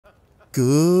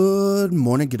Good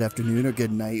morning, good afternoon, or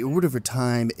good night, or whatever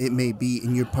time it may be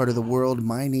in your part of the world.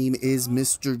 My name is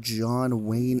Mr. John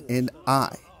Wayne, and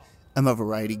I am a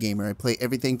variety gamer. I play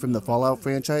everything from the Fallout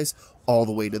franchise all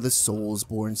the way to the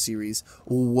Soulsborne series.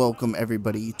 Welcome,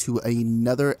 everybody, to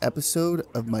another episode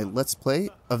of my Let's Play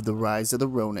of The Rise of the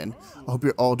Ronin. I hope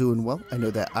you're all doing well. I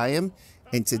know that I am.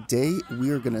 And today, we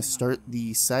are going to start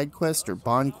the side quest, or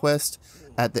bond quest,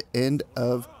 at the end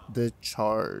of the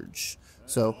charge.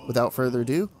 So, without further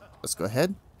ado, let's go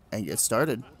ahead and get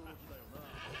started.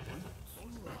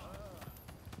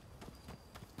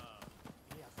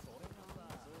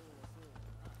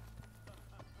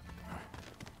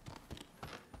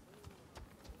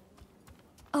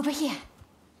 Over here.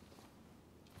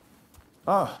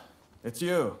 Ah, it's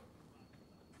you.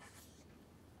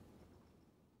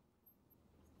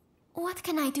 What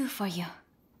can I do for you?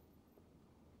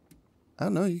 I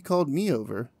don't know, you called me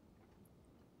over.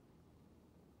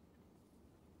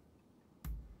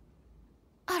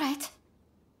 All right.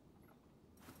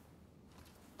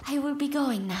 I will be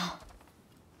going now.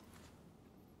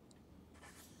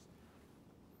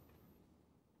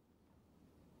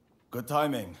 Good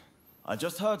timing. I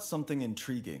just heard something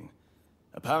intriguing.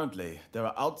 Apparently, there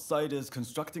are outsiders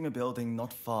constructing a building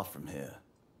not far from here.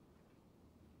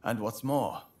 And what's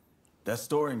more, they're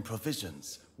storing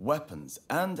provisions, weapons,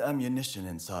 and ammunition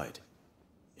inside.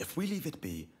 If we leave it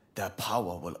be, their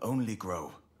power will only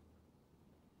grow.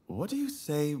 What do you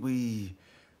say we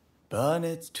burn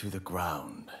it to the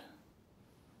ground?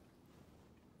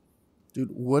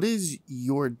 Dude, what is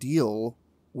your deal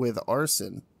with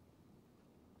arson?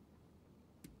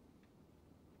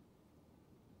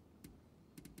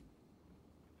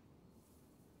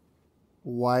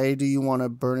 Why do you want to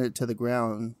burn it to the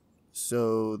ground?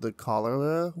 So the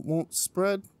cholera won't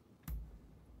spread?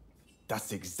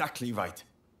 That's exactly right.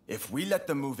 If we let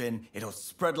them move in, it'll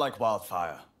spread like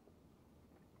wildfire.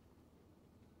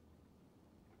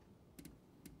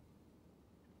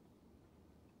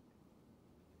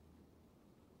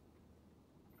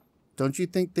 Don't you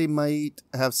think they might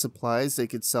have supplies they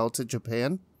could sell to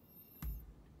Japan?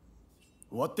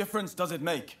 What difference does it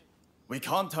make? We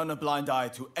can't turn a blind eye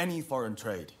to any foreign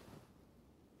trade.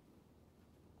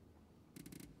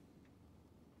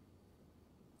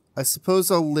 I suppose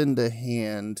I'll lend a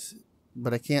hand,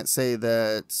 but I can't say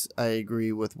that I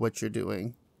agree with what you're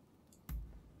doing.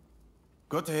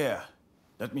 Good to hear.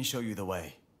 Let me show you the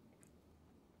way.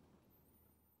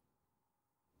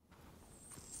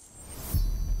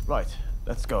 Right,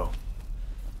 let's go.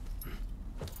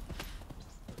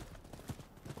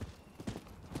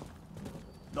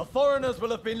 The foreigners will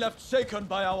have been left shaken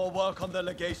by our work on the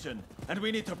legation, and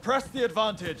we need to press the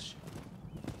advantage.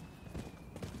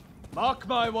 Mark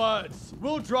my words,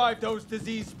 we'll drive those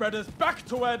disease spreaders back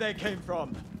to where they came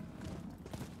from.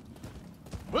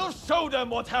 We'll show them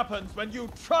what happens when you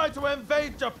try to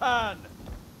invade Japan!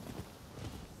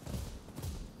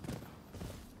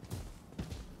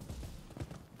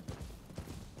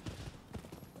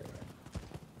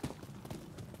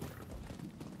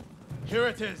 Here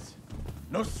it is.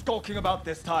 No skulking about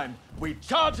this time. We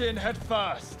charge in head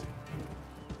first.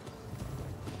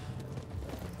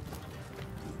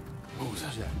 Who's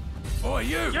that? Oh,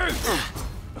 you!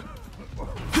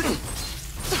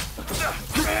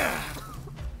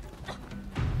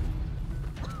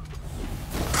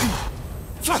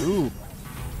 Ooh,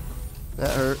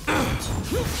 that hurt.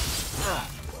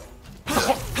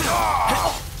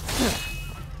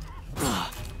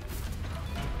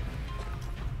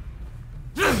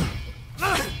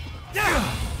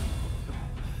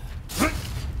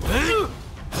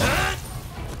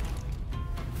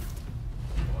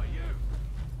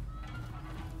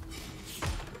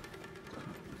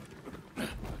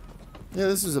 Yeah,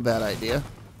 this is a bad idea.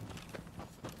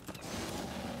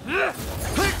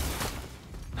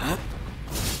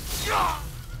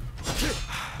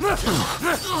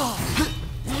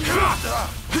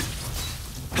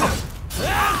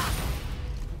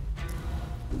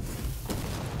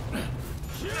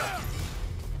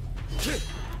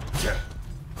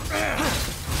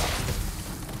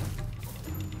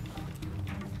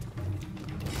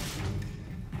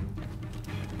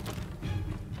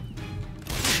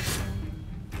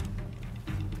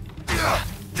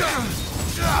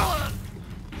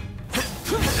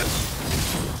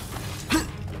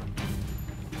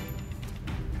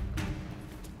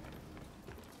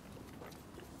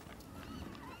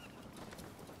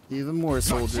 Even more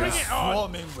soldiers.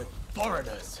 Swarming with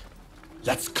foreigners.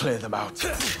 Let's clear them out.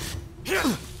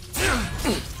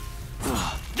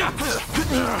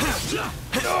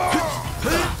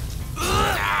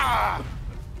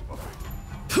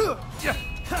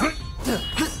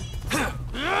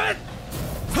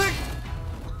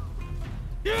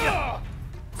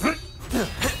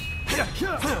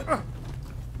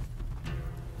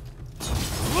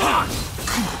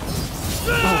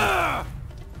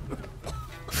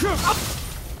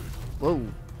 Whoa.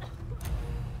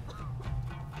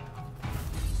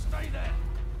 Stay there.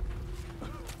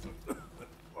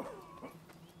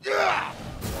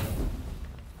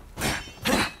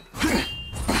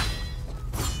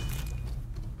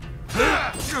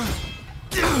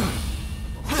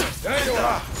 There you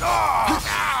are.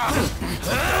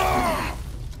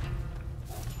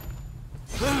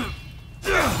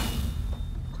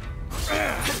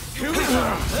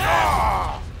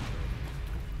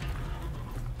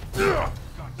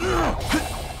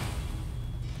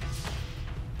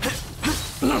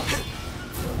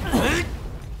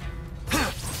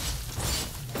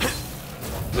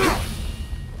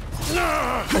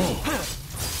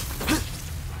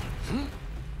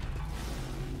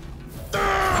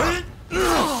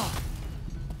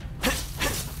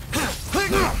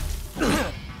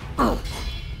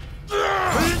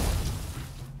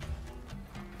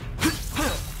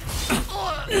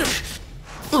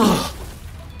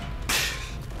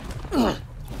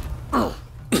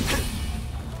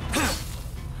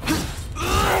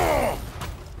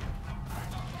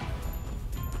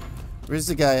 Where's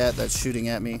the guy at that's shooting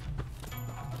at me?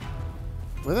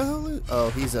 Where the hell is... Oh,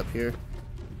 he's up here.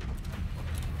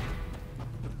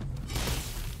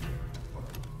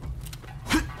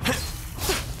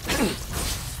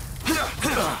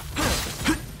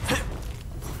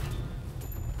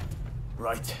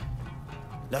 Right.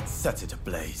 Let's set it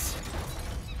ablaze.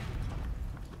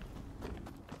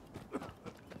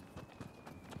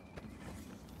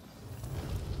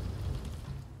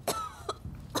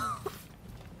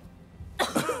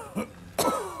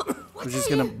 We're just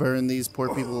gonna burn these poor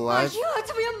people Are alive. you out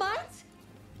of your minds?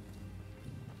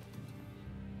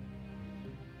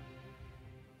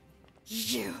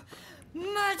 You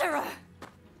murderer!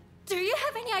 Do you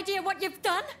have any idea what you've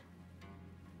done?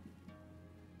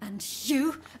 And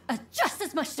you are just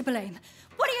as much to blame.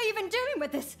 What are you even doing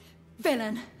with this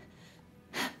villain?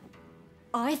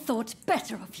 I thought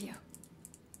better of you.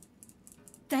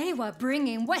 They were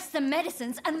bringing Western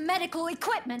medicines and medical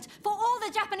equipment for all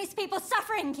the Japanese people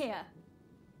suffering here.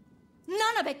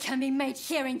 None of it can be made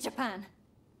here in Japan.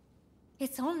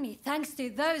 It's only thanks to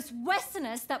those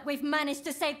Westerners that we've managed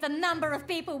to save the number of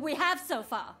people we have so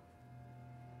far.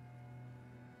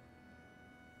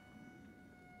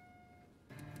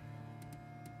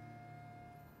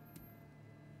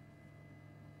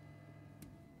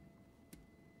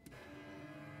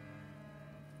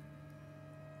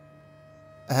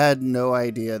 I had no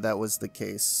idea that was the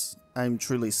case. I'm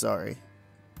truly sorry.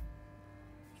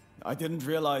 I didn't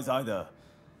realize either.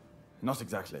 Not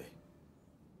exactly.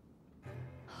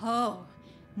 Oh,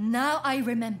 now I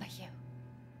remember you.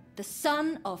 The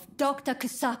son of Dr.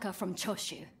 Kusaka from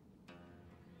Choshu.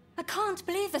 I can't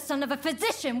believe the son of a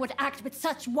physician would act with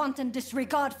such wanton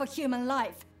disregard for human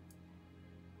life.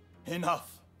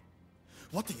 Enough.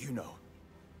 What do you know?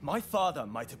 My father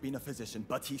might have been a physician,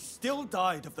 but he still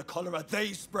died of the cholera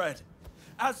they spread.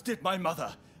 As did my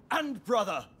mother and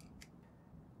brother.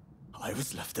 I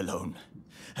was left alone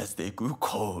as they grew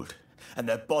cold and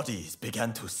their bodies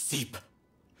began to seep.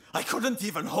 I couldn't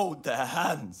even hold their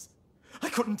hands. I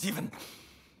couldn't even...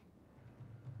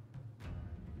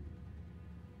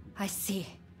 I see.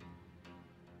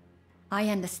 I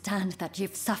understand that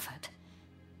you've suffered.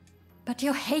 But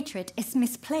your hatred is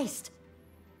misplaced.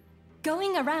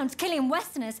 Going around killing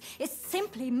Westerners is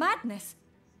simply madness.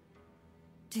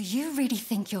 Do you really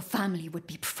think your family would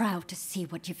be proud to see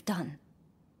what you've done?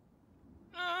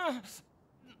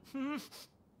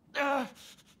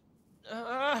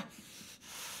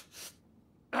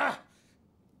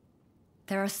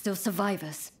 There are still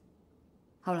survivors.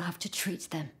 I'll have to treat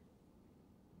them.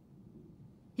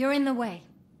 You're in the way.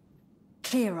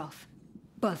 Clear off,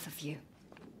 both of you.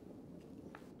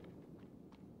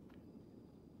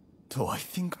 Do I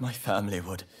think my family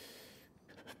would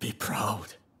be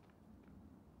proud?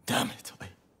 Damn it,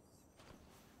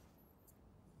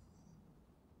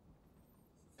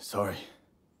 Sorry.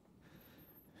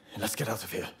 Let's get out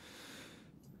of here.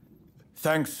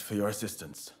 Thanks for your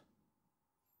assistance.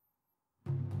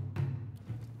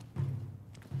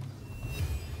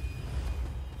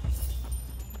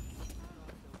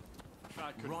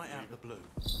 Right out of the blue.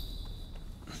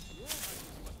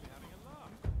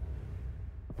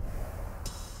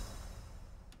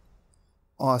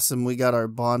 Awesome, we got our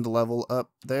bond level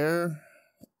up there.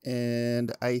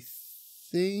 And I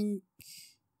think...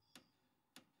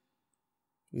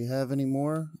 we have any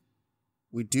more?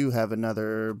 We do have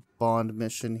another bond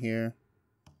mission here.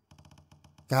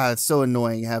 God, it's so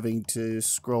annoying having to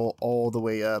scroll all the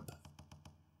way up.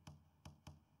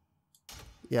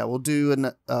 Yeah, we'll do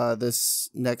this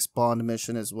next bond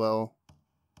mission as well.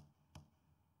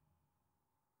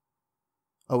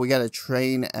 Oh, we got a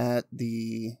train at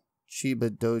the Chiba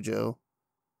Dojo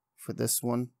for this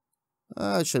one.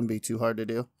 It shouldn't be too hard to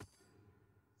do.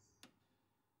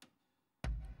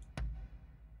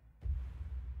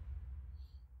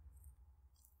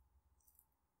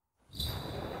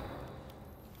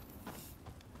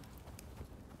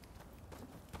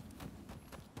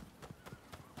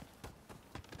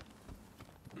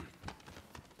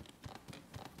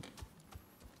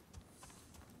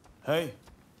 Hey.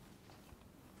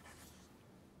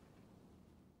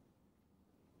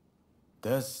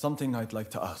 There's something I'd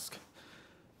like to ask.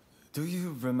 Do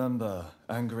you remember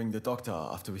angering the doctor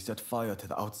after we set fire to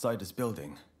the Outsiders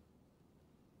building?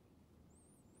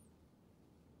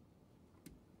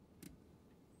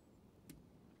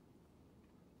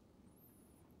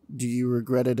 Do you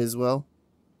regret it as well?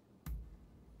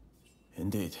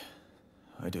 Indeed,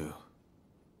 I do.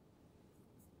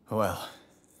 Well,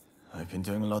 I've been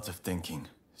doing lots of thinking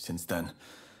since then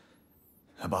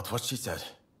about what she said.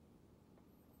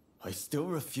 I still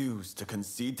refuse to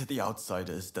concede to the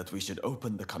Outsiders that we should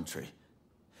open the country.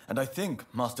 And I think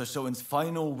Master Shoin's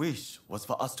final wish was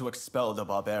for us to expel the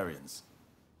barbarians.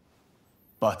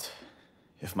 But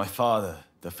if my father,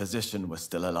 the physician, was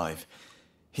still alive,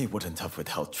 he wouldn't have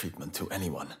withheld treatment to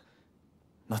anyone.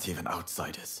 Not even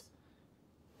outsiders.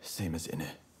 Same as Ine.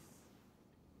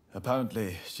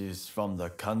 Apparently, she's from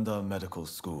the Kanda Medical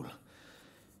School.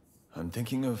 I'm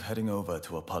thinking of heading over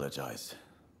to apologize.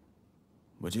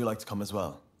 Would you like to come as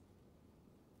well?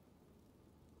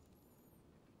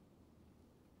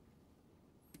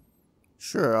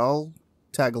 Sure, I'll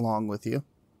tag along with you.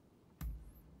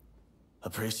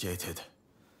 Appreciated.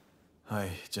 I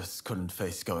just couldn't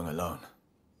face going alone.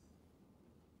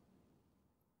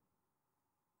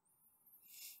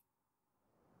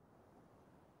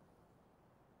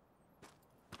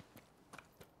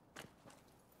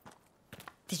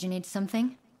 Did you need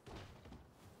something?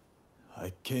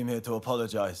 I came here to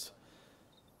apologize.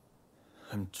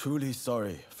 I'm truly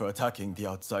sorry for attacking the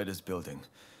Outsiders building.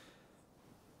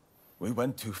 We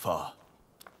went too far.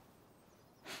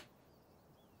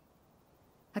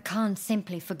 I can't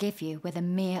simply forgive you with a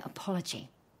mere apology.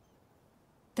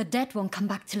 The dead won't come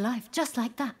back to life just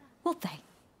like that, will they?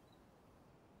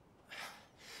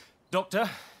 Doctor,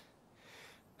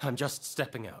 I'm just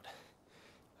stepping out.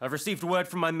 I've received word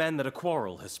from my men that a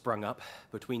quarrel has sprung up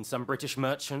between some British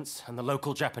merchants and the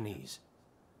local Japanese.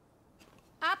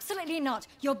 Absolutely not.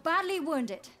 You're badly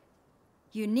wounded.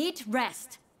 You need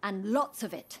rest, and lots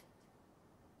of it.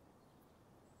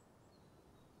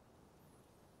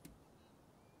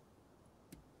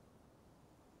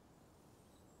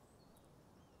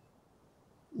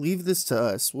 Leave this to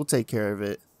us. We'll take care of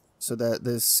it so that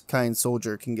this kind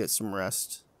soldier can get some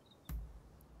rest.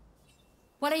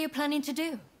 What are you planning to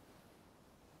do?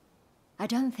 I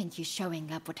don't think you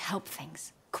showing up would help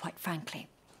things, quite frankly.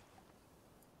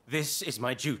 This is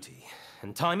my duty,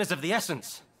 and time is of the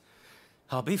essence.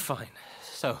 I'll be fine,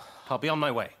 so I'll be on my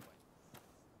way.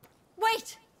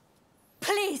 Wait!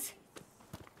 Please!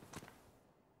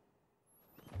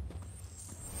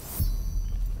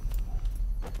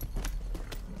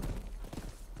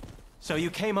 So you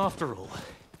came after all.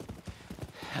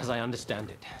 As I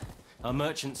understand it, our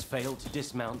merchants failed to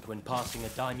dismount when passing a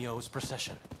daimyo's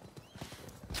procession.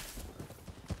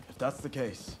 If that's the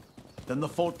case, then the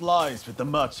fault lies with the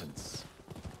merchants.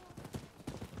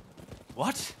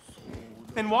 What?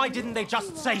 Then why didn't they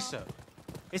just say so?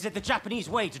 Is it the Japanese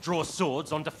way to draw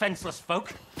swords on defenseless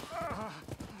folk?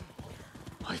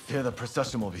 I fear the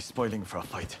procession will be spoiling for a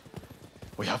fight.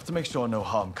 We have to make sure no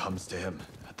harm comes to him,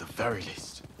 at the very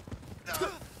least.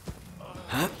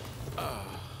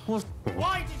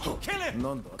 Why did you kill him?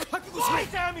 Why,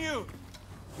 damn you?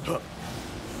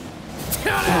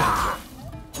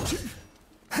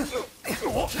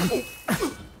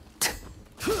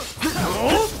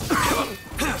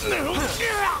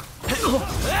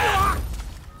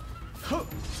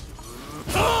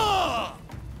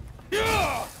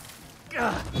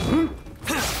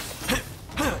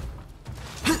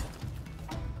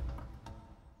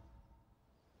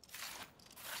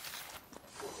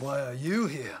 Why are you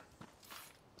here?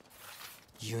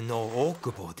 You know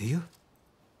Okubo, do you?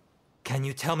 Can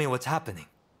you tell me what's happening?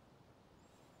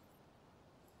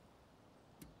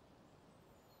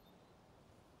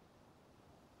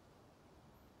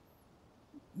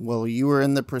 Well, you were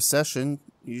in the procession.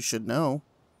 You should know.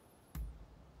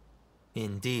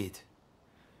 Indeed.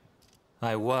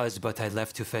 I was, but I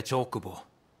left to fetch Okubo.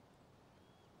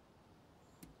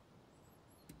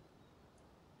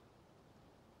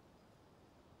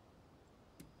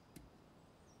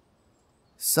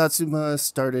 Satsuma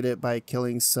started it by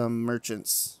killing some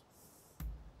merchants.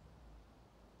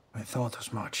 I thought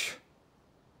as much.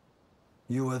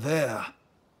 You were there.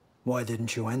 Why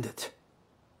didn't you end it?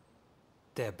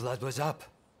 Their blood was up.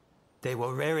 They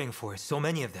were raring for it, so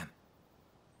many of them.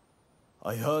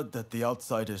 I heard that the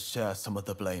outsiders share some of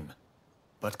the blame.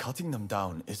 But cutting them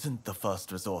down isn't the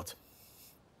first resort.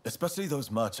 Especially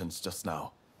those merchants just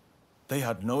now. They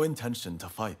had no intention to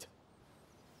fight.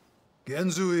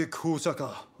 Genzui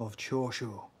Kusaka of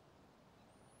Choshu.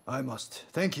 I must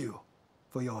thank you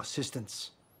for your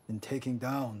assistance in taking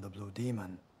down the Blue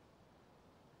Demon.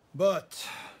 But,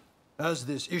 as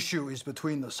this issue is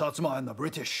between the Satsuma and the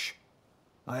British,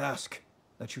 I ask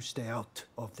that you stay out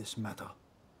of this matter.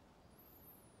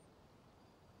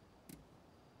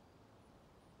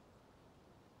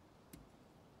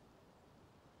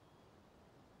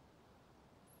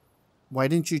 Why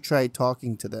didn't you try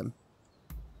talking to them?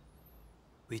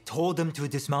 We told them to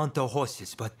dismount their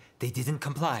horses, but they didn't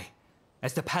comply.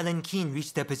 As the palanquin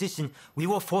reached their position, we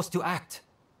were forced to act.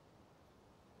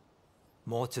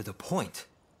 More to the point,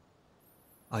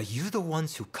 are you the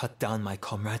ones who cut down my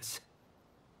comrades?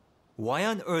 Why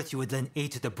on earth you would lend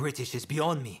aid to the British is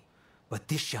beyond me, but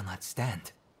this shall not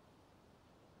stand.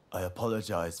 I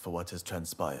apologize for what has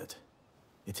transpired.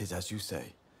 It is as you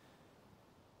say.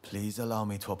 Please allow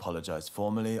me to apologize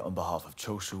formally on behalf of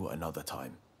Choshu another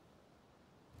time.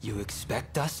 You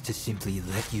expect us to simply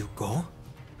let you go?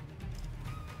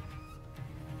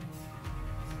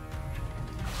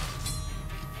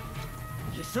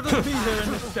 You shouldn't be here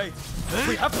in this state.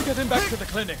 We have to get him back to the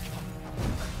clinic.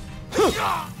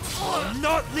 I'm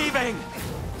not leaving!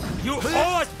 You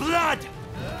owe us blood!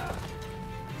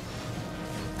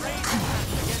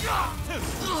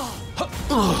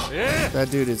 That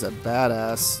dude is a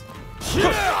badass.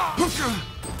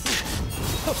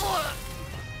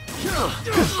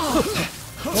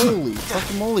 Holy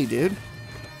fucking moly, dude.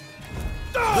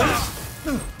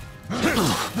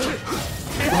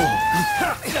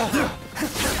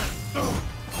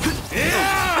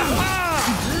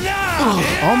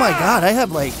 Oh my god, I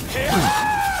have like...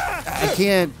 I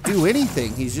can't do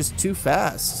anything. He's just too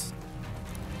fast.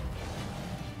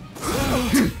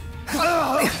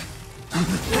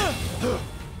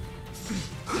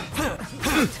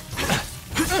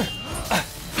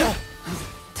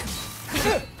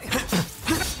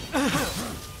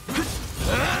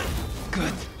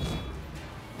 Good.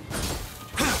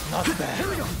 Not bad.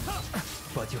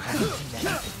 But you haven't seen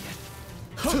anything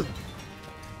yet.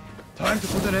 Time to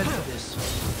put an end to this.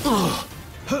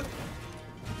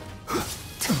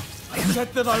 I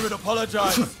said that I would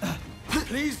apologize.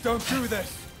 Please don't do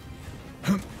this.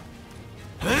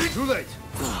 Too late.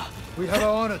 We have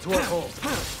our honor to uphold.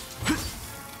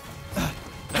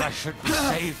 I should be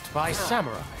saved by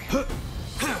samurai.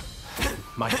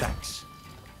 My thanks.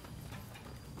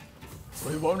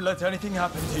 We won't let anything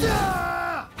happen to you.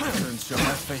 I don't show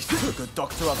my face to a good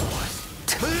doctor otherwise.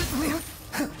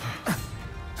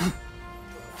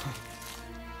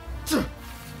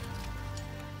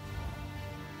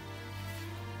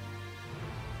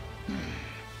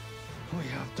 We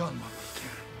have done what we can.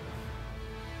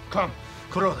 Come,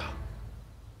 Kuroda.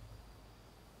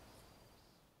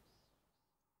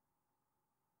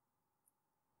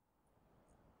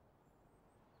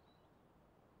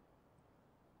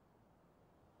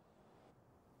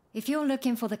 If you're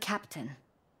looking for the captain,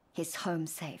 he's home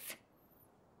safe.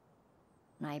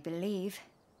 And I believe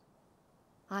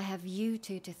I have you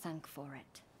two to thank for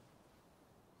it.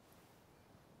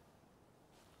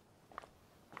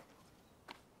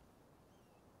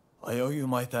 I owe you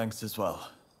my thanks as well.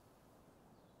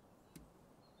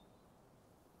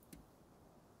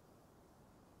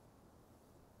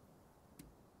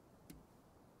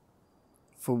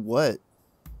 For what?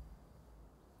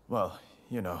 Well,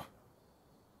 you know.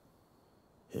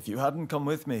 If you hadn't come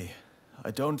with me,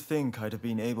 I don't think I'd have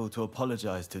been able to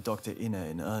apologize to Dr. Ine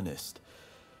in earnest.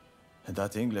 And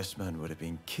that Englishman would have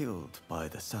been killed by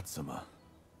the Satsuma.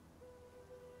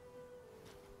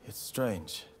 It's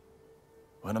strange.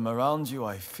 When I'm around you,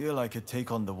 I feel I could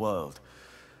take on the world.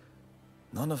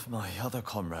 None of my other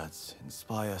comrades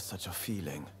inspire such a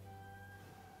feeling.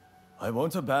 I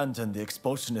won't abandon the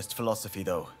expulsionist philosophy,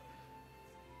 though.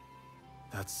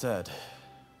 That said,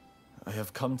 I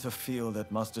have come to feel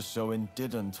that Master Shoin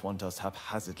didn't want us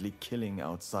haphazardly killing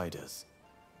outsiders.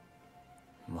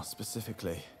 More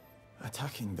specifically,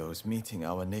 attacking those meeting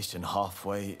our nation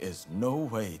halfway is no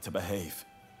way to behave.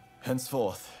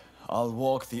 Henceforth, I'll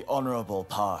walk the honorable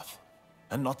path,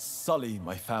 and not sully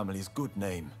my family's good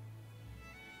name.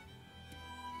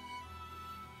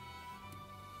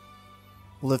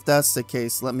 Well, if that's the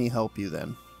case, let me help you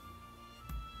then.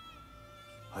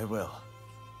 I will.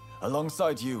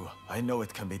 Alongside you, I know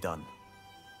it can be done.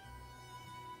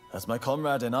 As my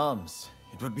comrade in arms,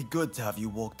 it would be good to have you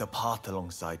walk the path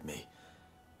alongside me.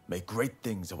 May great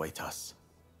things await us.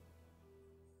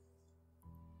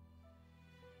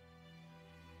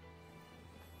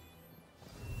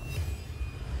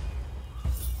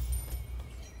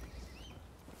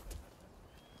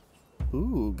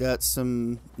 Ooh, got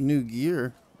some new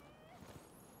gear.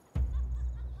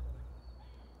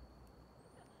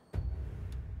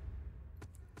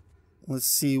 Let's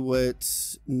see what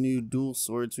new dual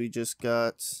swords we just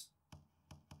got.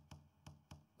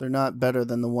 They're not better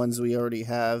than the ones we already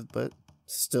have, but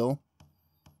still.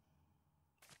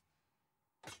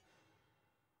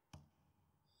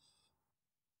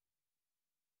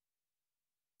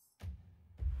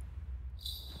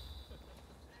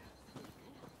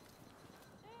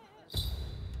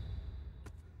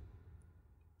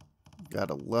 Got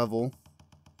a level.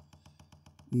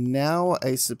 Now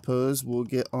I suppose we'll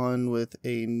get on with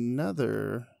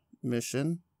another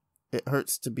mission. It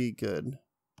hurts to be good.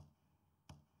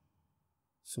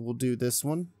 So we'll do this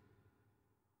one.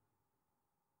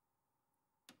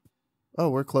 Oh,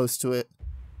 we're close to it.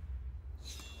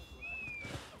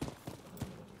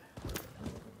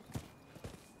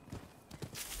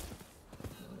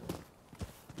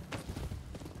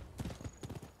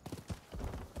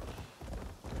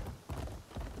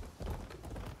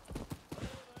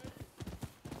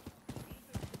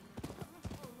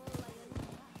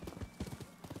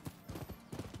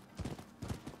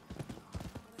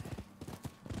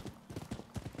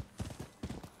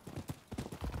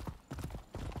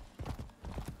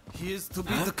 He is to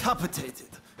be decapitated.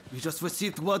 We just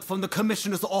received word from the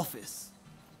Commissioner's office.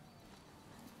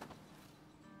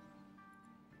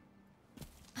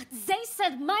 But they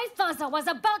said my father was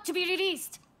about to be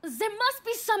released. There must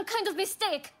be some kind of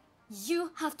mistake.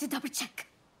 You have to double check.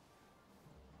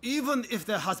 Even if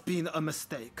there has been a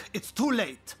mistake, it's too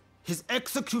late. His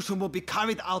execution will be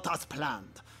carried out as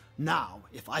planned. Now,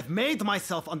 if I've made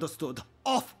myself understood,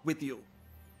 off with you.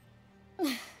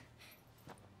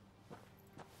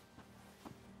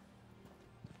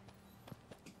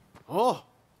 Oh,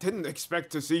 didn't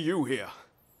expect to see you here.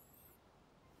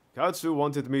 Katsu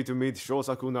wanted me to meet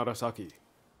Shosaku Narasaki.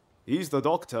 He's the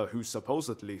doctor who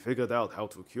supposedly figured out how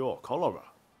to cure cholera.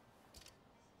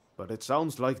 But it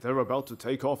sounds like they're about to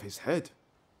take off his head.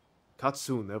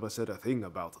 Katsu never said a thing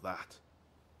about that.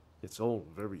 It's all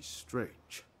very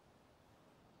strange.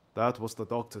 That was the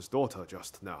doctor's daughter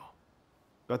just now.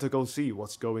 Better go see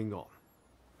what's going on.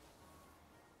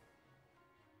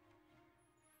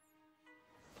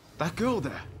 That girl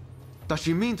there, does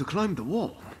she mean to climb the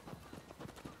wall?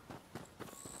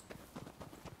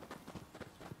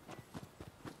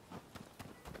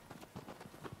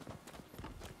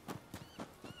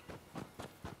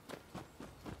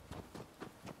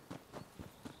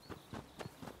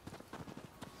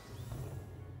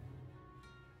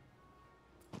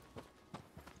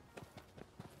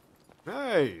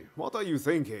 Hey, what are you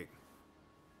thinking?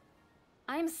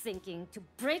 I'm thinking to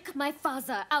break my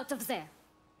father out of there.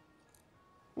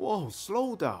 Whoa,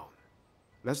 slow down.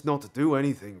 Let's not do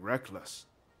anything reckless.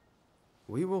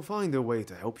 We will find a way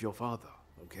to help your father,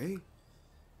 okay?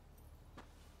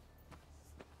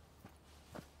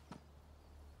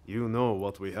 You know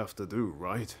what we have to do,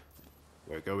 right?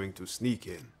 We're going to sneak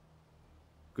in.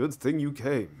 Good thing you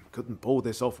came. Couldn't pull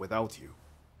this off without you.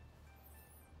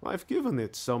 I've given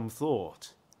it some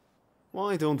thought.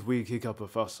 Why don't we kick up a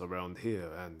fuss around here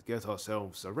and get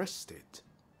ourselves arrested?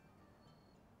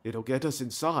 It'll get us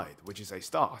inside, which is a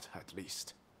start, at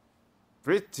least.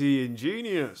 Pretty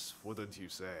ingenious, wouldn't you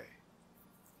say?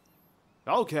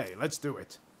 Okay, let's do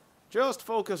it. Just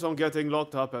focus on getting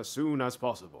locked up as soon as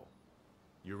possible.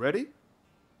 You ready?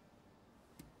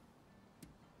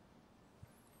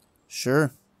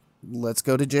 Sure. Let's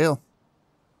go to jail.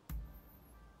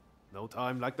 No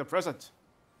time like the present.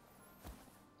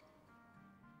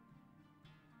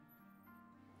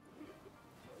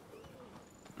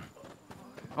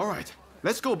 All right,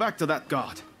 let's go back to that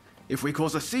guard. If we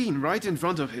cause a scene right in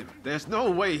front of him, there's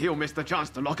no way he'll miss the chance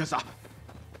to lock us up.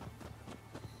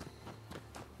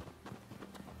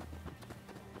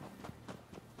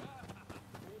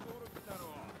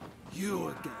 You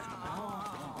again.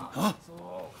 Huh?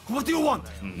 What do you want?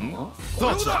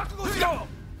 Thought so.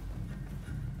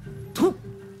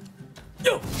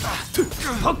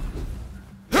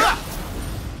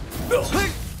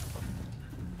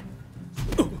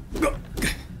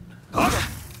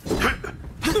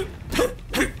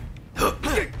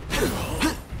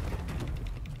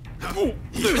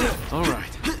 All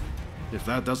right. If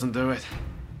that doesn't do it,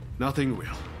 nothing will.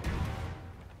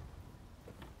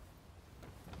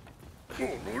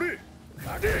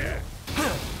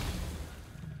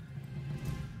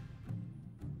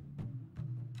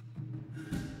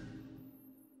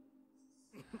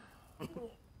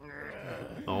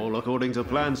 according to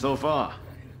plan so far.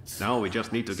 Now we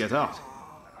just need to get out.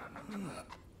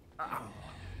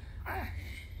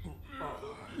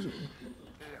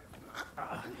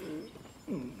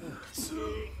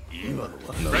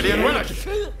 Ready and willing!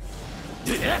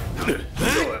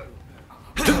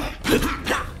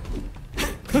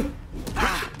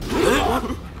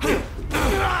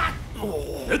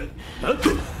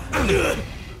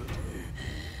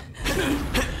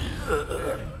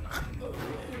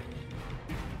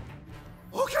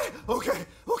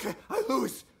 Okay, I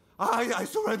lose. I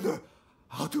surrender.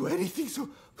 I'll do anything, so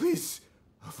please,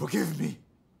 forgive me.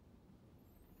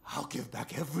 I'll give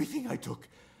back everything I took,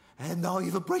 and I'll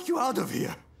even break you out of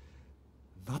here.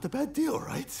 Not a bad deal,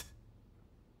 right?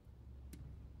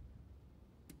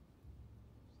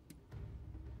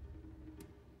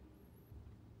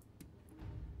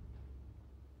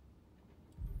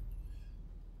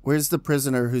 Where's the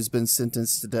prisoner who's been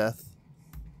sentenced to death?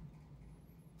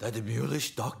 That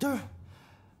mulish doctor?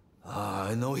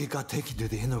 I know he got taken to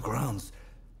the inner grounds,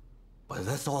 but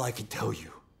that's all I can tell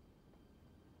you.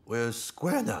 We're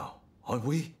square now, aren't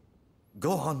we?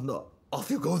 Go on,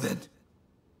 off you go then.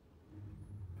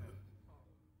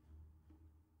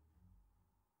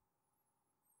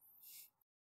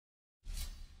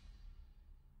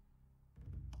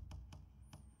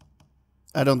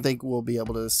 I don't think we'll be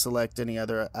able to select any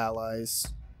other allies.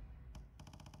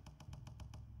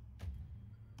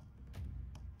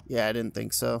 Yeah, I didn't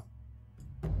think so.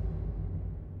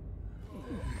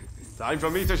 Time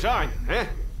for me to shine, eh?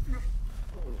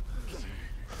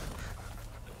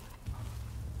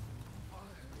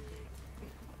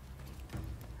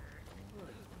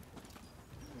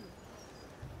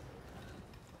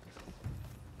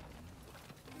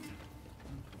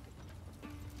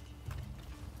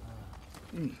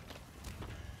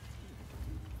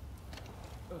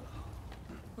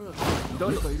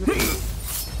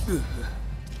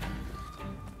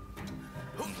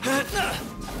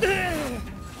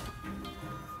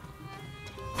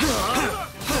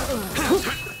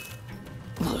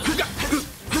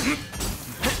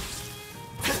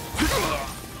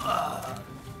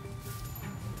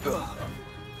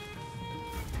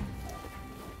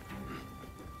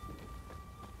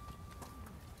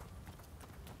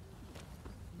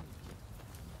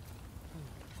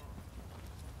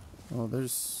 Oh,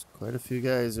 there's quite a few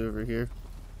guys over here.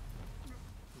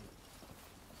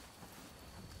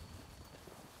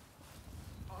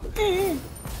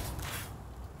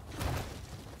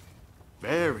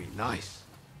 Very nice.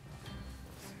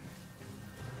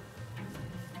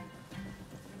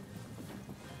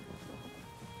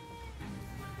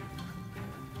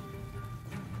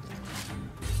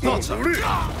 Not so.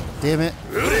 Damn it.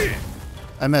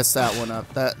 I messed that one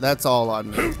up. That's all on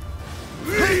me.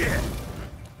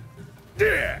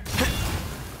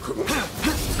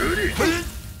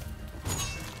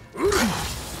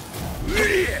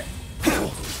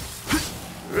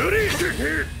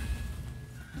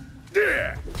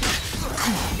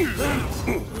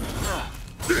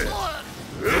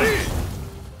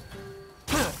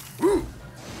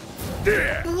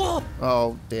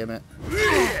 Oh, damn it.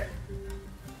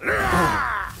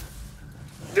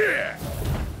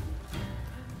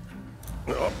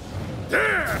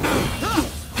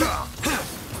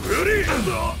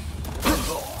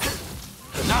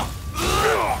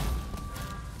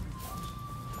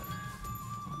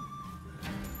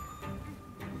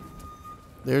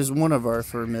 There's one of our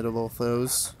formidable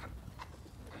foes.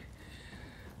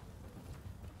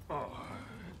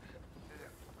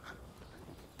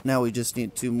 Now we just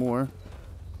need 2 more.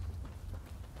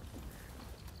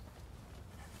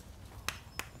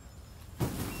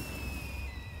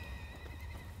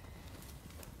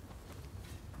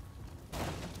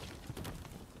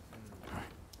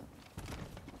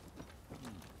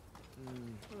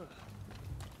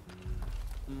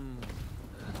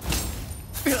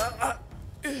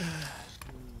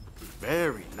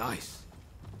 Very nice.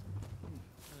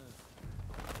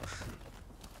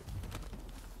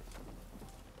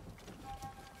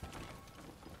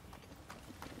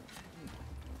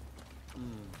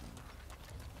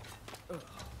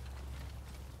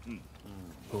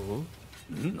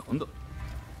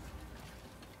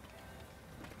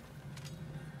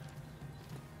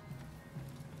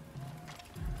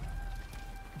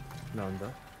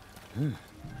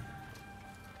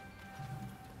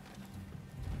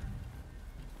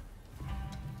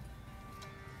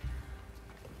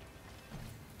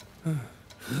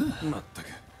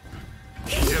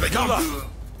 Here they come! I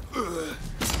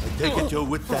take it you're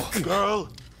with that girl?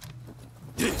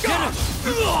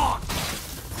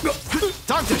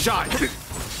 Time to shine!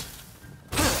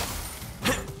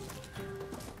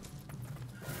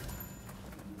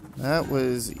 That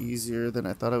was easier than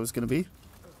I thought it was going to be.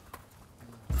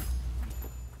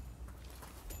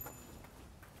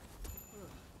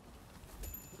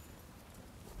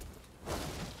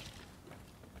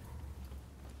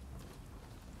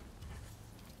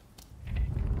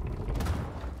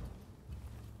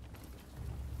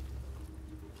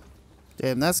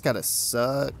 Damn, that's gotta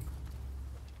suck.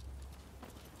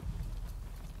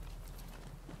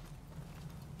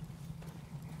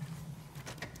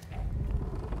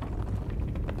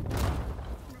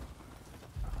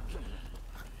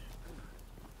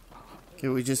 Okay,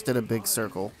 we just did a big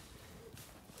circle.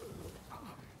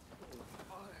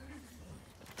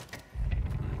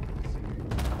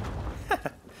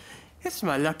 It's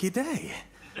my lucky day.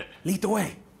 Lead the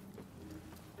way.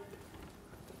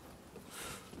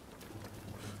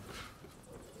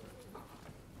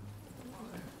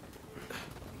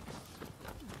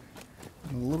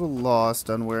 I'm a little lost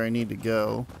on where I need to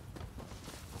go.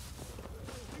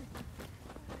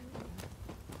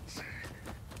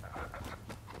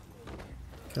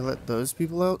 Can I let those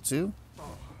people out too?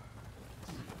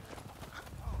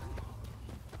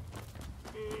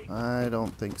 I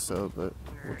don't think so, but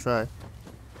we'll try.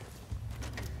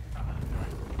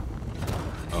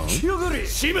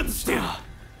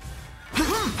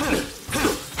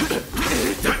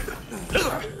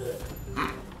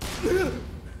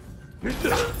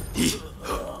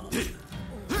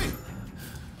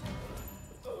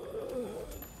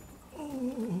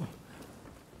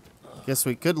 Guess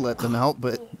we could let them out,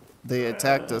 but they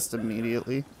attacked us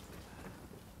immediately.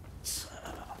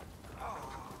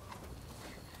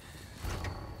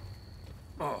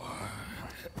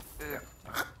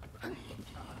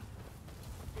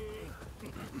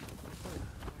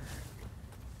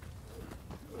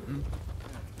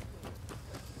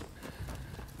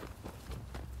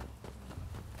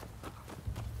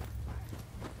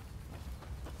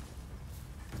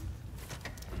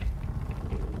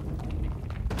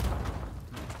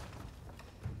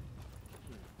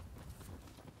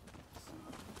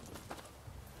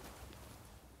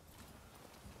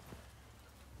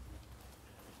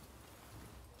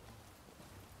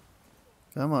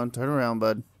 Come on, turn around,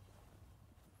 bud.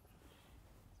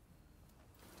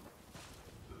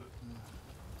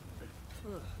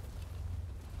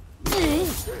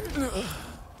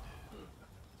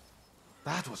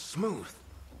 That was smooth.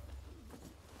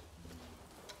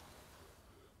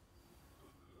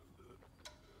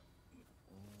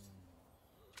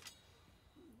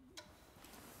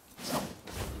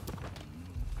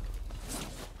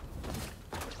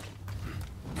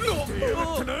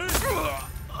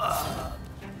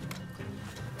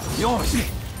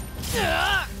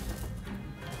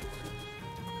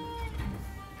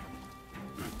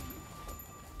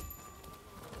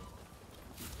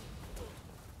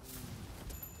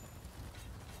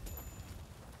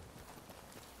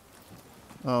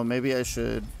 Oh, maybe I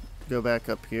should go back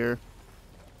up here.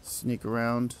 Sneak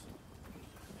around.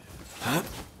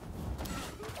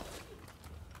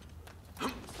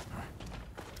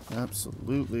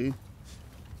 Absolutely.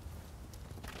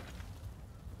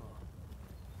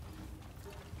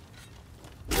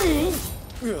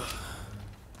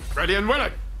 Ready and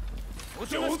willing.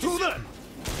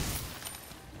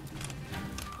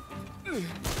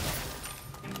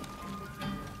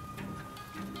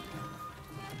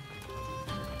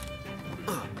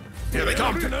 Here they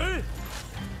come.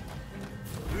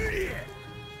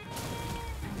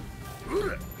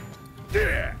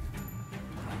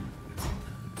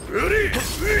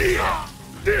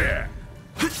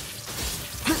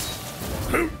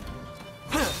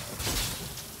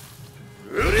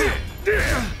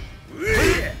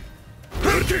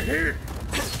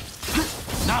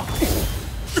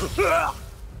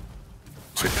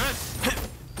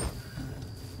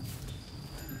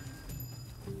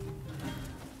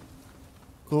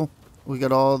 Cool. We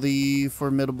got all the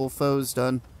formidable foes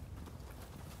done.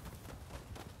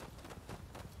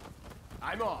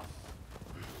 I'm off.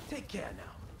 Take care now.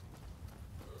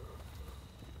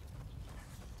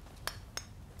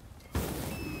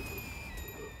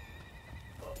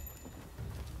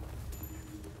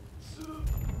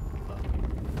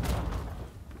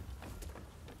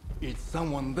 It's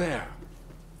someone there.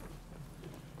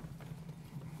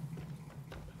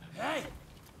 Hey!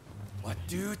 What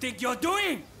do you think you're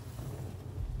doing?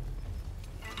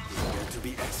 You're to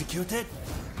be executed?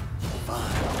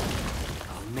 Fine.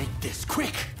 I'll make this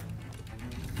quick.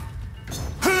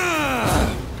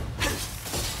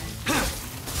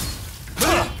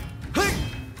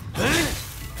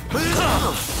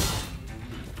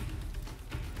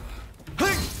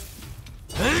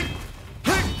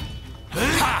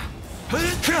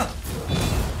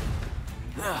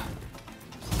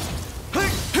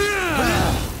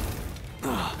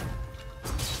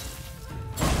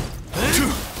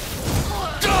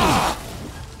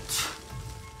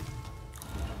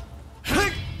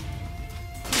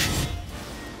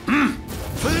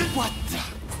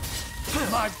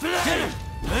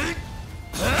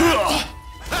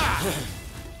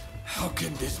 How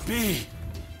can this be?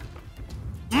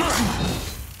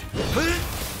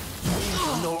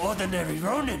 No ordinary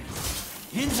Ronin.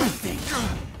 Interesting.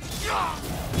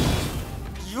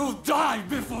 You'll die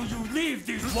before you leave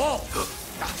these walls.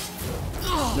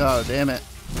 Oh, damn it.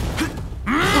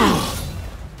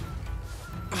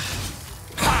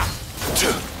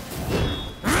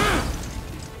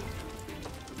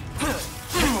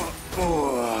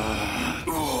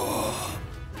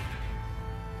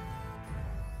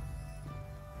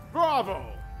 Bravo!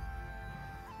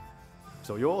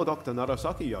 So you're Dr.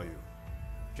 Narasaki, are you?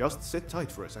 Just sit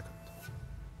tight for a second.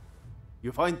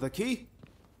 You find the key?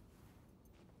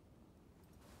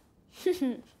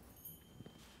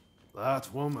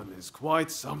 That woman is quite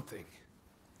something.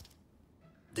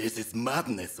 This is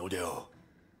madness, Odeo.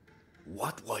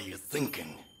 What were you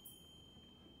thinking?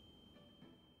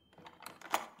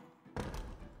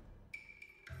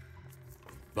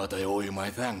 But I owe you my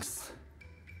thanks.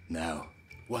 Now,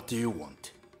 what do you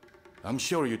want? I'm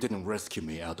sure you didn't rescue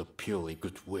me out of purely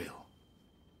goodwill.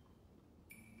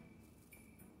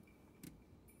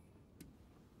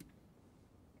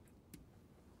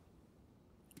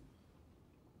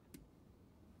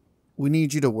 We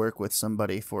need you to work with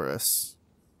somebody for us.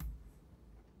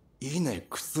 Ine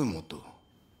Kusumoto.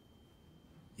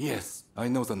 Yes, I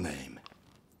know the name.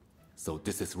 So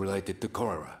this is related to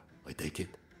cholera, I take it.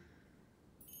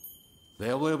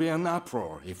 There will be an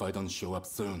uproar if I don't show up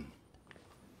soon.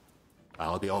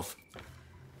 I'll be off.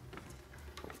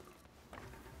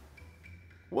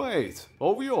 Wait,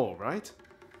 are we all right?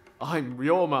 I'm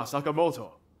Ryoma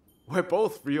Sakamoto. We're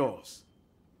both Ryos.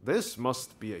 This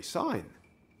must be a sign.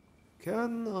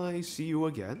 Can I see you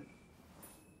again?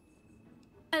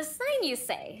 A sign, you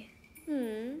say?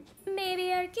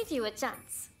 Maybe I'll give you a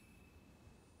chance.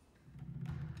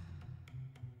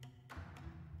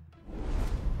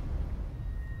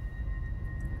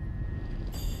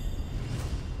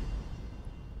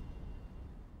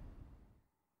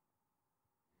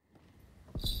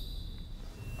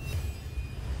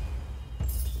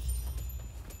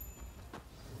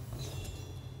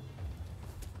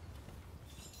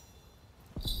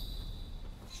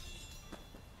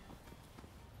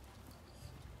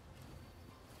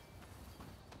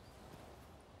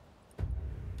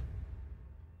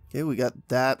 Okay, we got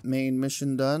that main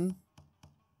mission done.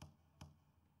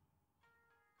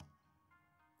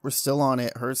 We're still on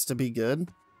It Hurts to Be Good.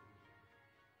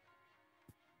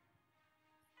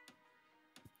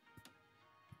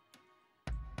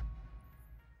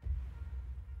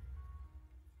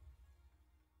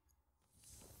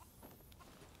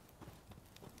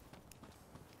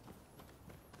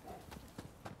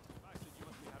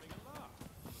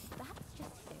 That's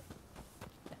just it.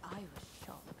 But I was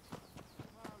shocked.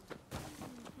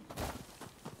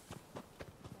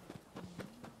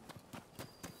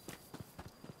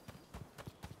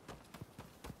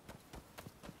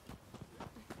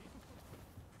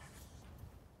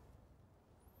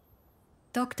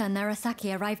 Dr.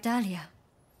 Narasaki arrived earlier.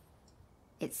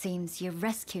 It seems you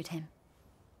rescued him.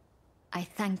 I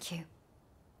thank you.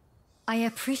 I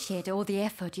appreciate all the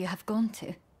effort you have gone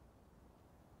to.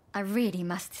 I really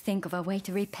must think of a way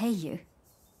to repay you.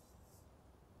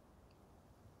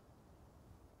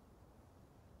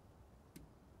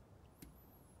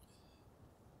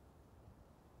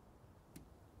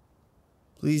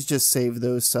 Please just save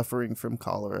those suffering from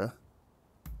cholera.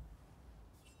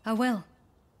 I will.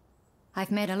 I've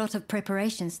made a lot of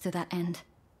preparations to that end.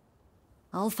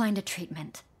 I'll find a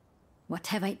treatment,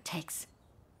 whatever it takes.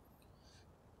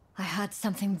 I heard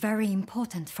something very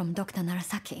important from Dr.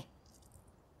 Narasaki.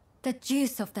 The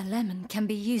juice of the lemon can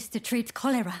be used to treat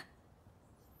cholera.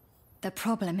 The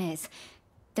problem is,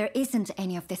 there isn't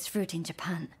any of this fruit in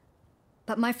Japan.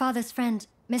 But my father's friend,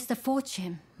 Mr.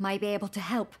 Fortune, might be able to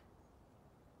help.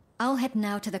 I'll head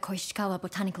now to the Koishikawa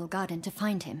Botanical Garden to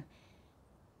find him.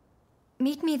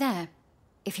 Meet me there,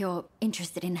 if you're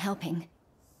interested in helping.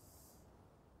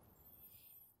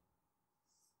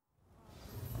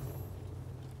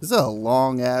 This is a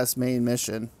long-ass main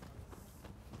mission.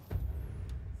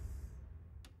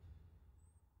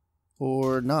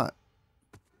 Or not.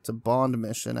 It's a Bond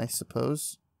mission, I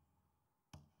suppose.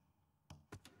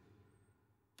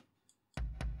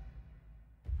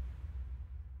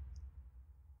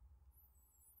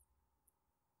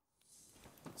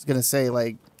 I was gonna say,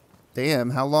 like, damn,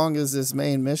 how long is this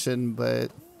main mission? But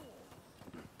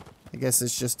I guess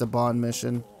it's just a Bond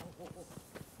mission.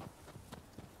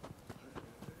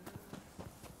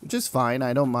 Which is fine,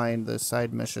 I don't mind the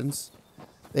side missions.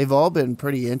 They've all been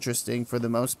pretty interesting for the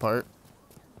most part.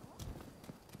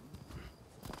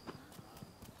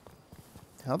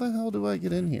 How the hell do I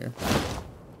get in here?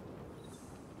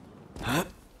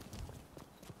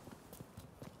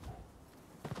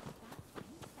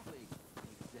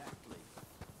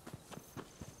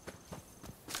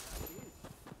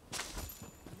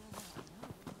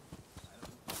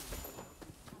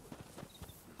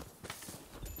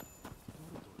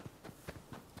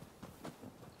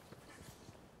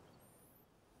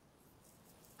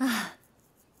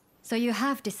 So you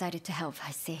have decided to help,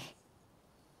 I see.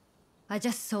 I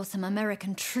just saw some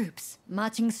American troops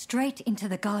marching straight into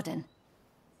the garden.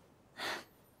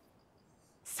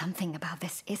 Something about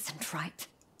this isn't right.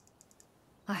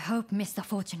 I hope Mr.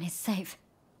 Fortune is safe.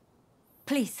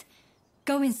 Please,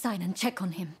 go inside and check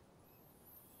on him.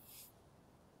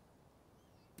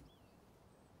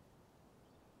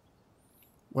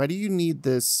 Why do you need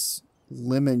this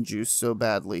lemon juice so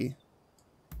badly?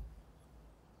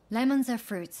 Lemons are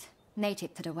fruits,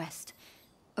 native to the West.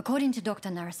 According to Dr.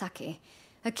 Narasaki,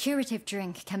 a curative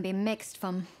drink can be mixed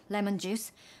from lemon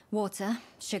juice, water,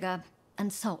 sugar,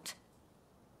 and salt.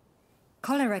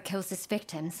 Cholera kills its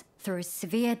victims through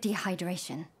severe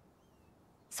dehydration.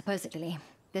 Supposedly,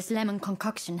 this lemon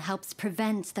concoction helps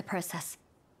prevent the process.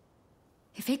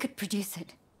 If he could produce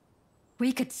it,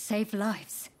 we could save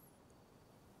lives.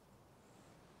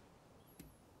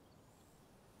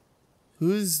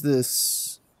 Who is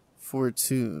this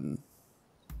Fortune?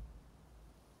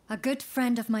 A good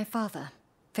friend of my father,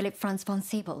 Philip Franz von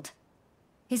Siebold.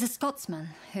 He's a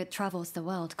Scotsman who travels the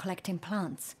world collecting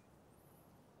plants.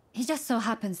 He just so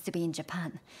happens to be in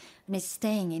Japan and is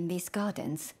staying in these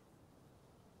gardens.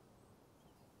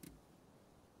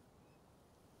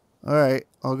 Alright,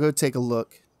 I'll go take a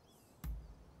look.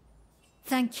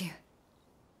 Thank you.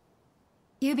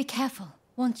 You be careful,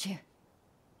 won't you?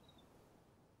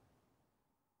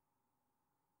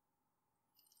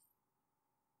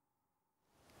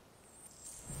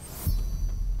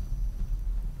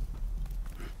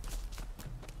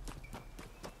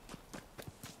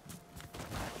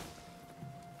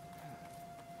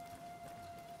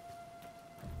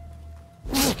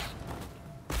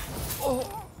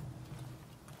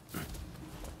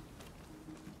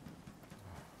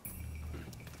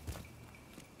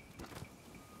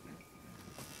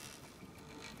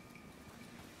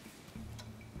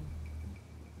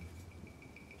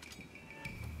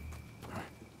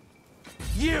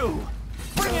 You!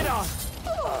 Bring it on!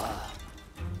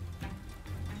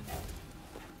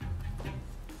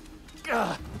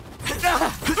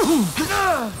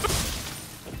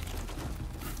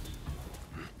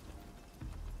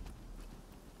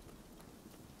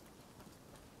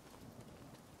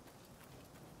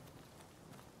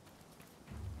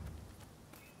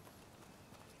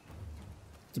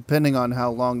 Depending on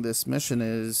how long this mission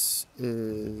is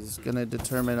gonna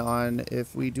determine on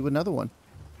if we do another one.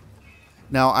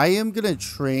 Now, I am gonna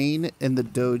train in the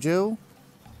dojo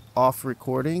off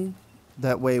recording.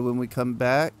 That way, when we come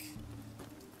back,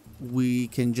 we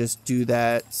can just do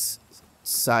that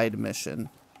side mission.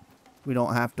 We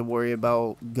don't have to worry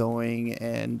about going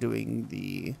and doing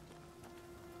the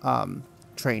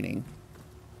training.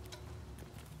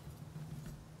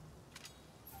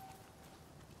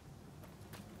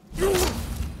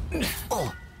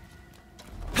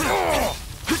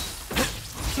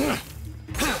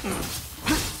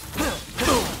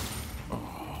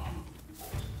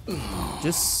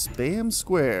 Just spam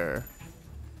square.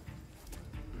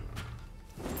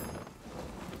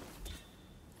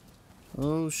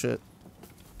 Oh shit.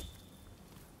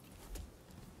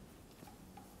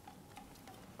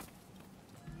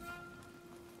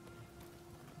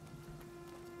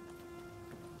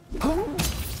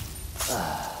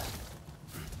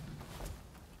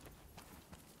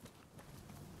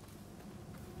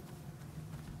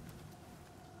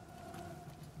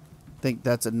 Think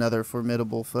that's another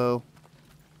formidable foe.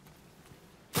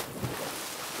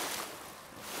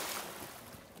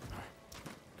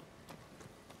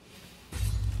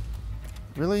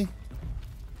 Really?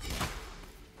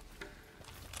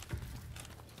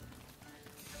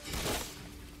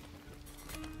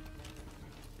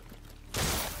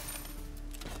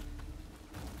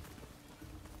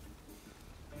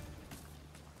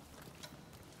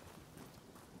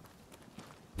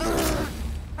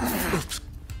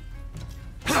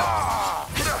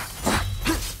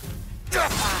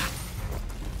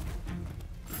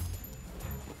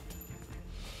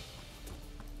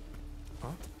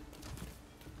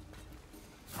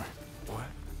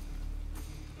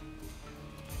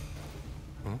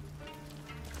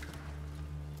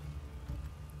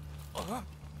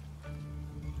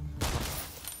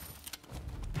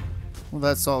 Well,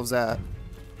 that solves that.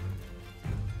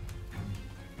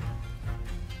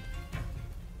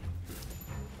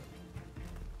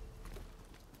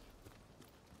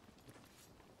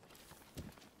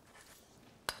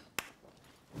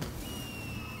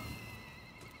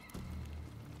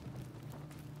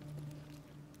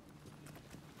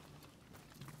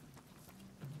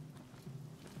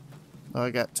 Oh, I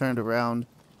got turned around.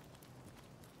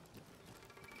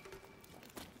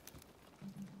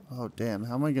 Oh, damn.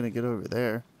 How am I going to get over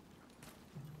there?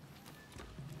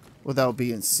 Without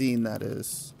being seen, that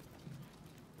is.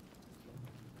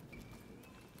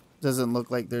 Doesn't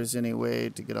look like there's any way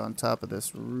to get on top of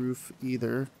this roof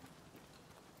either.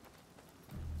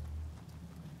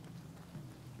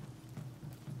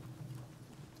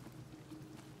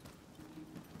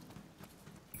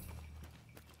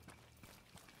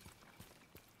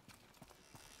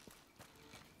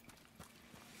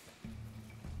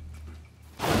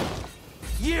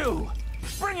 You!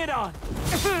 Bring it on!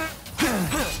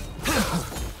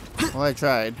 Well, I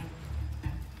tried.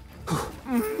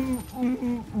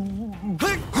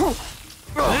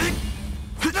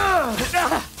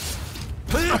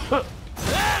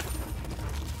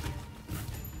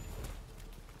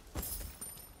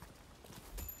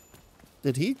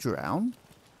 Did he drown?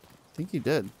 I think he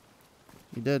did.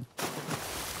 He did.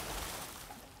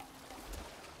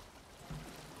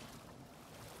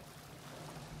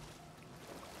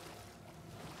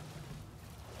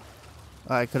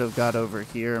 I could have got over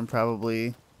here and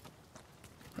probably...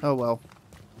 Oh well.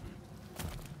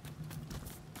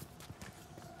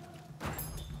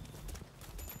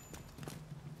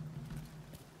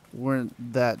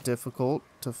 Weren't that difficult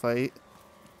to fight.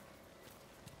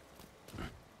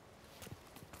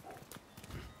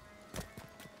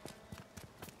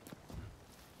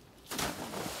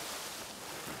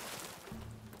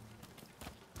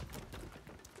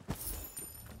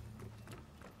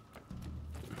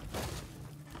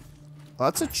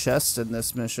 Lots of chests in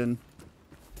this mission.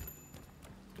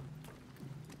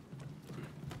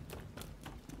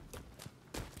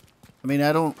 I mean,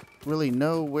 I don't really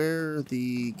know where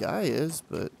the guy is,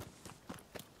 but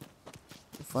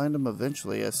we'll find him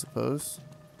eventually, I suppose.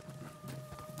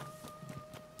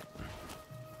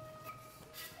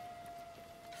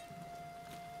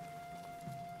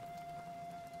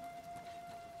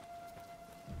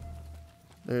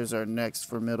 There's our next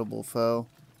formidable foe.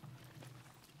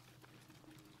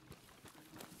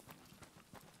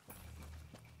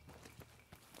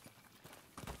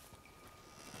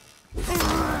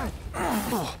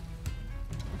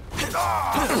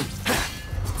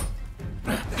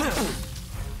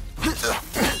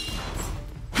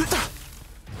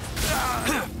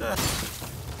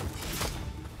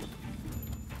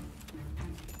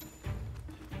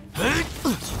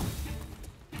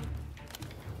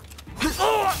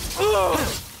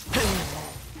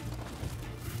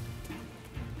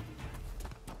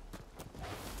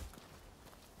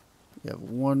 We have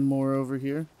one more over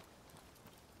here.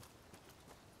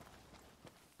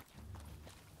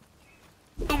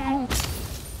 I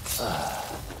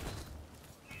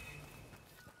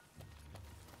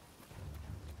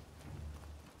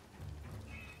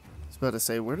was about to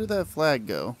say, where did that flag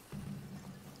go?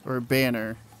 Or a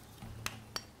banner?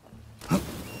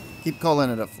 Keep calling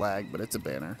it a flag, but it's a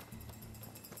banner.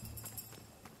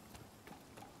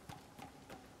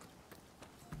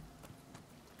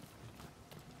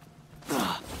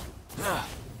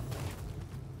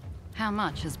 How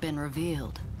much has been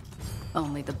revealed?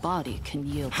 Only the body can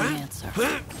yield the answer.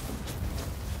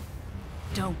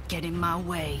 Don't get in my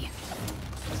way.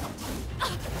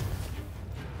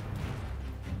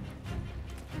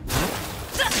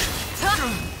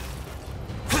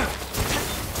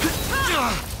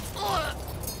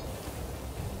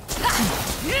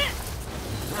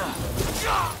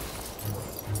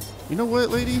 You know what,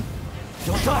 lady?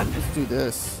 You're done. Let's do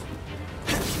this.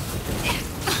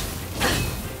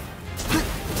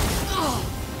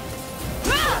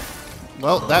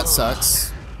 Well, that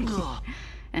sucks.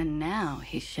 And now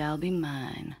he shall be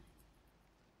mine.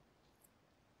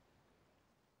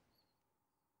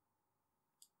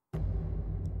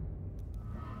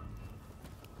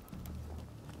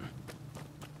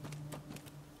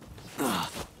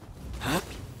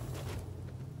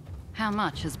 How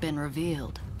much has been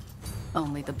revealed?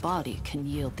 Only the body can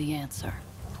yield the answer.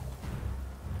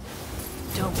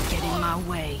 Don't get in my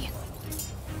way.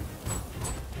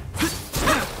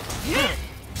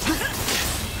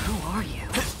 Who are you?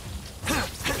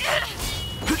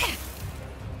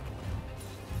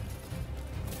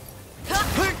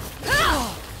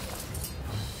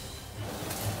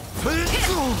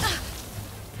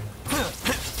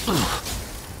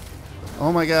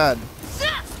 Oh my god.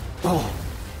 Oh.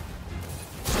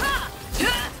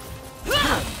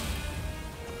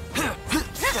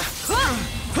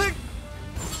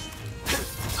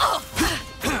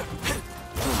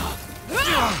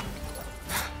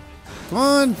 Come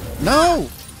on! No!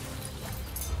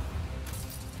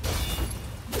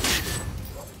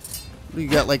 You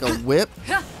got like a whip?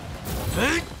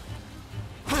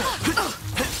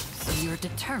 You're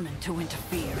determined to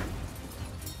interfere.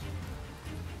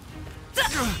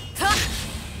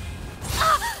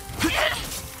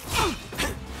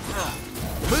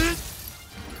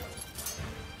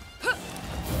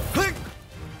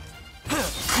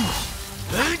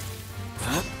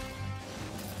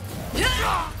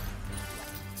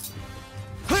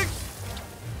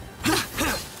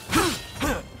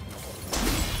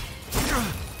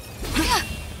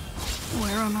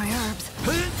 Where are my herbs?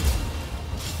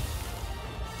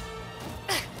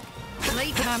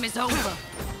 Playtime is over.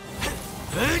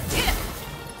 If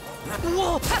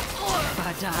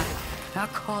I die, our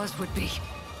cause would be...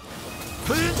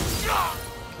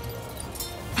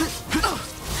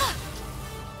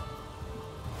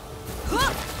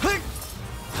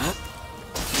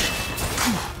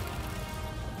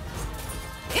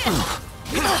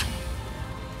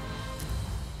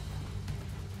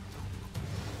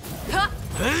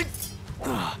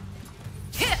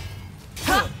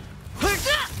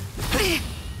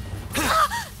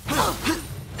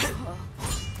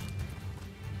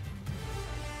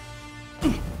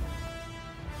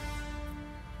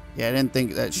 Yeah, I didn't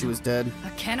think that she was dead. I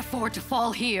can't afford to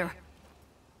fall here.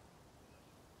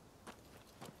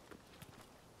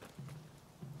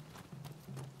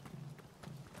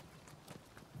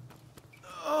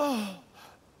 Oh,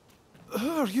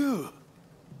 who are you?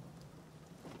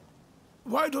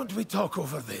 Why don't we talk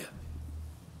over there?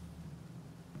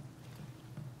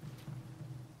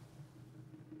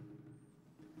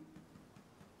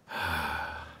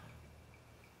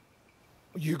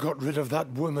 You got rid of that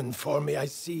woman for me, I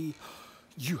see.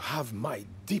 You have my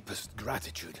deepest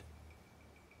gratitude.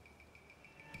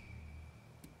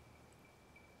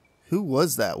 Who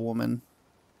was that woman?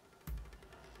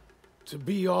 To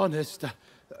be honest,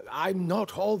 I'm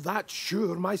not all that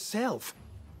sure myself.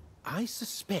 I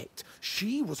suspect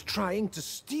she was trying to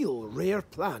steal rare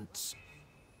plants.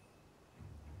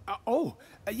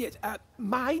 Yes,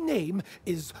 my name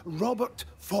is Robert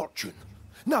Fortune.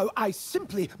 Now, I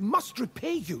simply must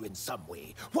repay you in some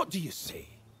way. What do you say?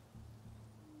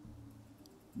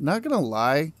 Not gonna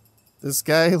lie, this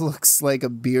guy looks like a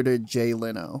bearded Jay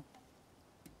Leno.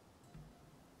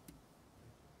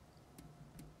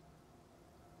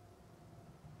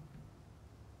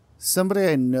 Somebody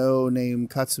I know named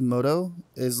Katsumoto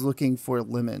is looking for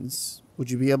lemons.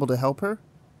 Would you be able to help her?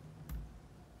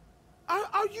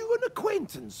 Are you an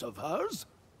acquaintance of hers?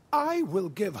 I will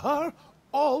give her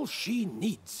all she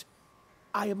needs.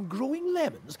 I am growing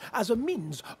lemons as a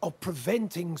means of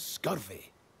preventing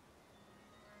scurvy.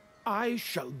 I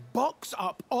shall box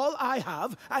up all I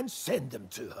have and send them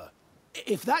to her.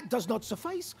 If that does not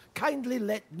suffice, kindly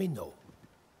let me know.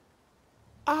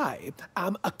 I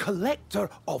am a collector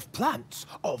of plants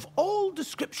of all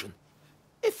description.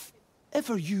 If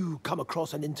ever you come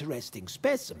across an interesting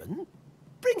specimen,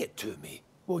 bring it to me,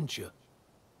 won't you?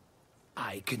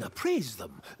 I can appraise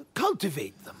them,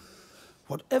 cultivate them,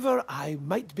 whatever I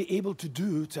might be able to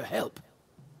do to help.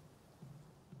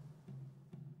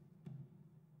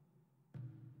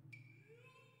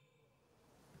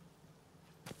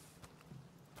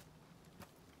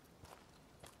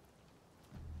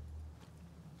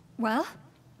 Well,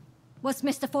 was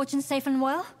Mr. Fortune safe and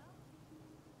well?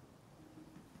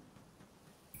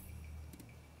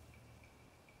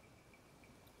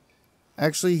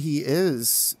 Actually, he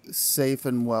is safe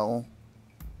and well.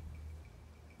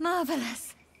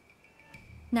 Marvelous.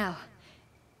 Now,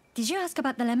 did you ask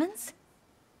about the lemons?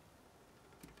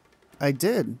 I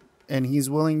did, and he's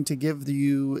willing to give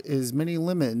you as many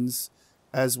lemons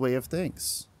as way of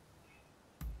thanks.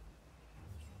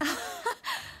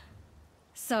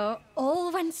 So,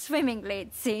 all went swimmingly,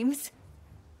 it seems.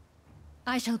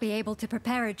 I shall be able to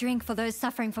prepare a drink for those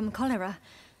suffering from cholera,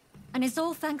 and it's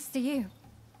all thanks to you.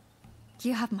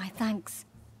 You have my thanks.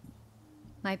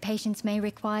 My patients may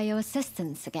require your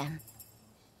assistance again.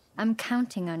 I'm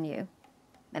counting on you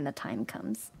when the time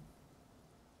comes.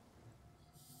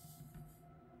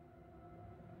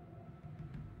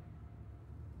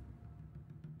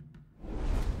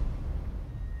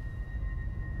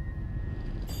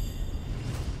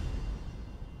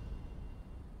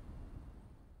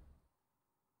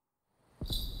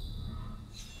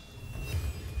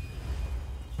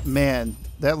 Man,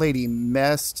 that lady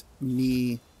messed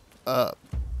me up.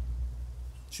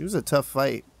 She was a tough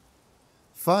fight.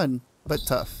 Fun, but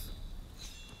tough.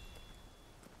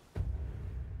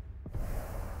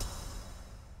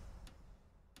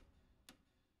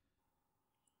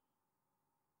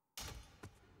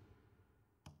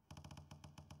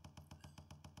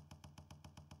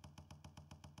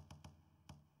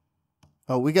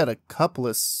 Oh, we got a couple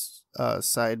of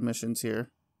side missions here.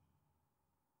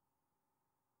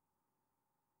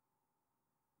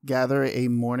 Gather a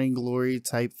morning glory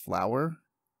type flower.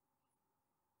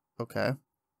 Okay.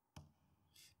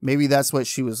 Maybe that's what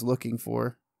she was looking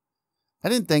for. I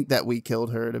didn't think that we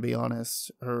killed her, to be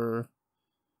honest. Her,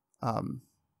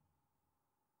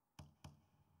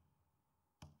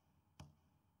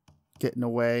 getting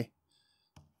away.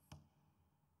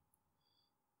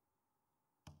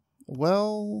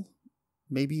 Well,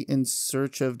 maybe In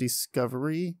Search of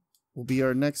Discovery will be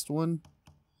our next one.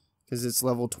 Because it's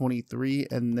level 23,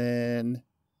 and then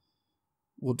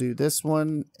we'll do this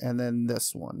one, and then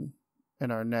this one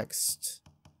in our next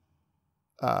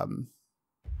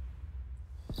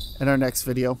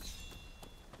video.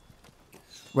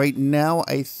 Right now,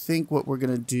 I think what we're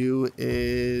gonna do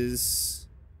is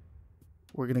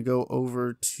we're gonna go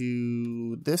over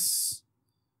to this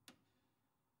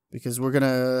because we're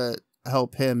gonna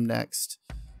help him next.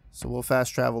 So we'll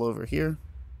fast travel over here.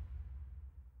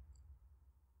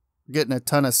 We're getting a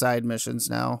ton of side missions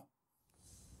now.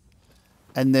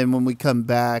 And then when we come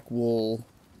back, we'll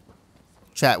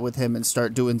chat with him and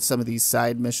start doing some of these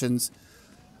side missions.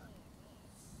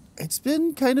 It's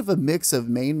been kind of a mix of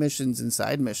main missions and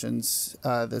side missions,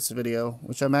 this video,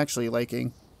 which I'm actually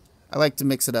liking. I like to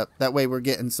mix it up. That way we're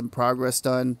getting some progress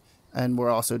done, and we're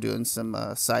also doing some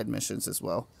side missions as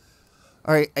well.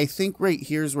 Alright, I think right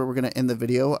here is where we're going to end the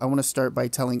video. I want to start by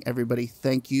telling everybody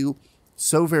thank you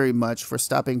so very much for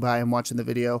stopping by and watching the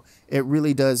video. It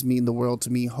really does mean the world to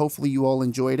me. Hopefully you all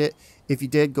enjoyed it. If you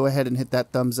did, go ahead and hit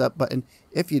that thumbs up button.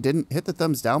 If you didn't, hit the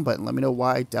thumbs down button. Let me know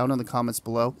why down in the comments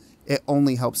below. It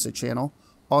only helps the channel.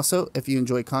 Also, if you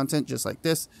enjoy content just like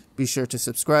this, be sure to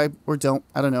subscribe, or don't.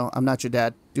 I don't know. I'm not your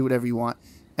dad. Do whatever you want.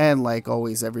 And like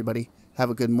always, everybody,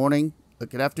 have a good morning, a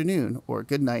good afternoon, or a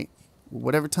good night,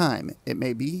 whatever time it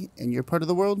may be in your part of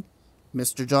the world.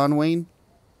 Mr. John Wayne,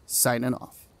 signing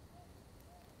off.